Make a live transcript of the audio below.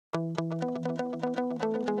This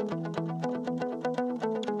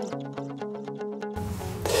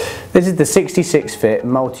is the 66 fit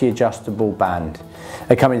multi-adjustable band.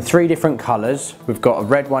 They come in 3 different colours. We've got a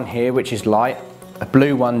red one here which is light, a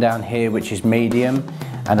blue one down here which is medium,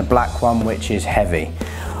 and a black one which is heavy.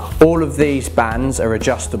 All of these bands are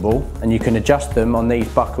adjustable, and you can adjust them on these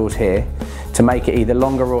buckles here to make it either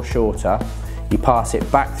longer or shorter. You pass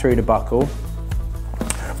it back through the buckle,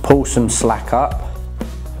 pull some slack up,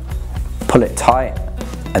 pull it tight,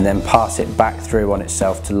 and then pass it back through on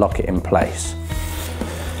itself to lock it in place.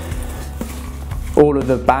 All of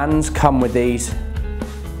the bands come with these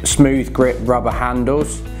smooth grip rubber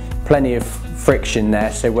handles, plenty of friction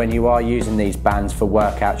there, so when you are using these bands for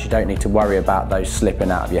workouts you don't need to worry about those slipping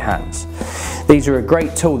out of your hands. These are a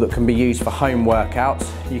great tool that can be used for home workouts.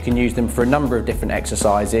 You can use them for a number of different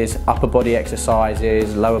exercises, upper body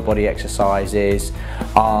exercises, lower body exercises,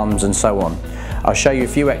 arms and so on. I'll show you a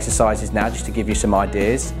few exercises now just to give you some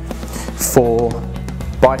ideas. For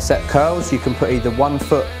bicep curls you can put either 1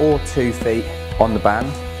 foot or 2 feet on the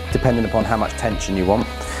band, depending upon how much tension you want.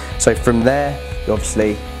 So from there, you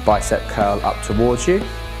obviously bicep curl up towards you.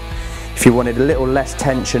 If you wanted a little less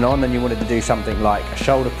tension on and you wanted to do something like a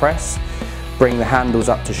shoulder press, bring the handles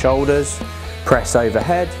up to shoulders, press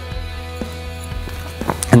overhead.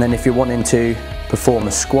 And then if you're wanting to perform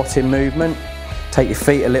a squatting movement, take your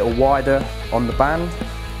feet a little wider on the band,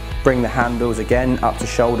 bring the handles again up to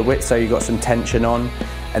shoulder width so you've got some tension on,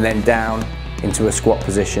 and then down into a squat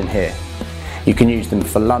position here. You can use them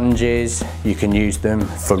for lunges, you can use them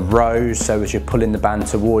for rows, so as you're pulling the band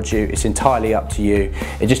towards you, it's entirely up to you.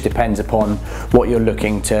 It just depends upon what you're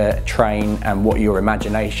looking to train and what your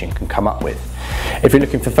imagination can come up with. If you're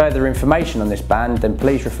looking for further information on this band, then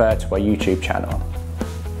please refer to our YouTube channel.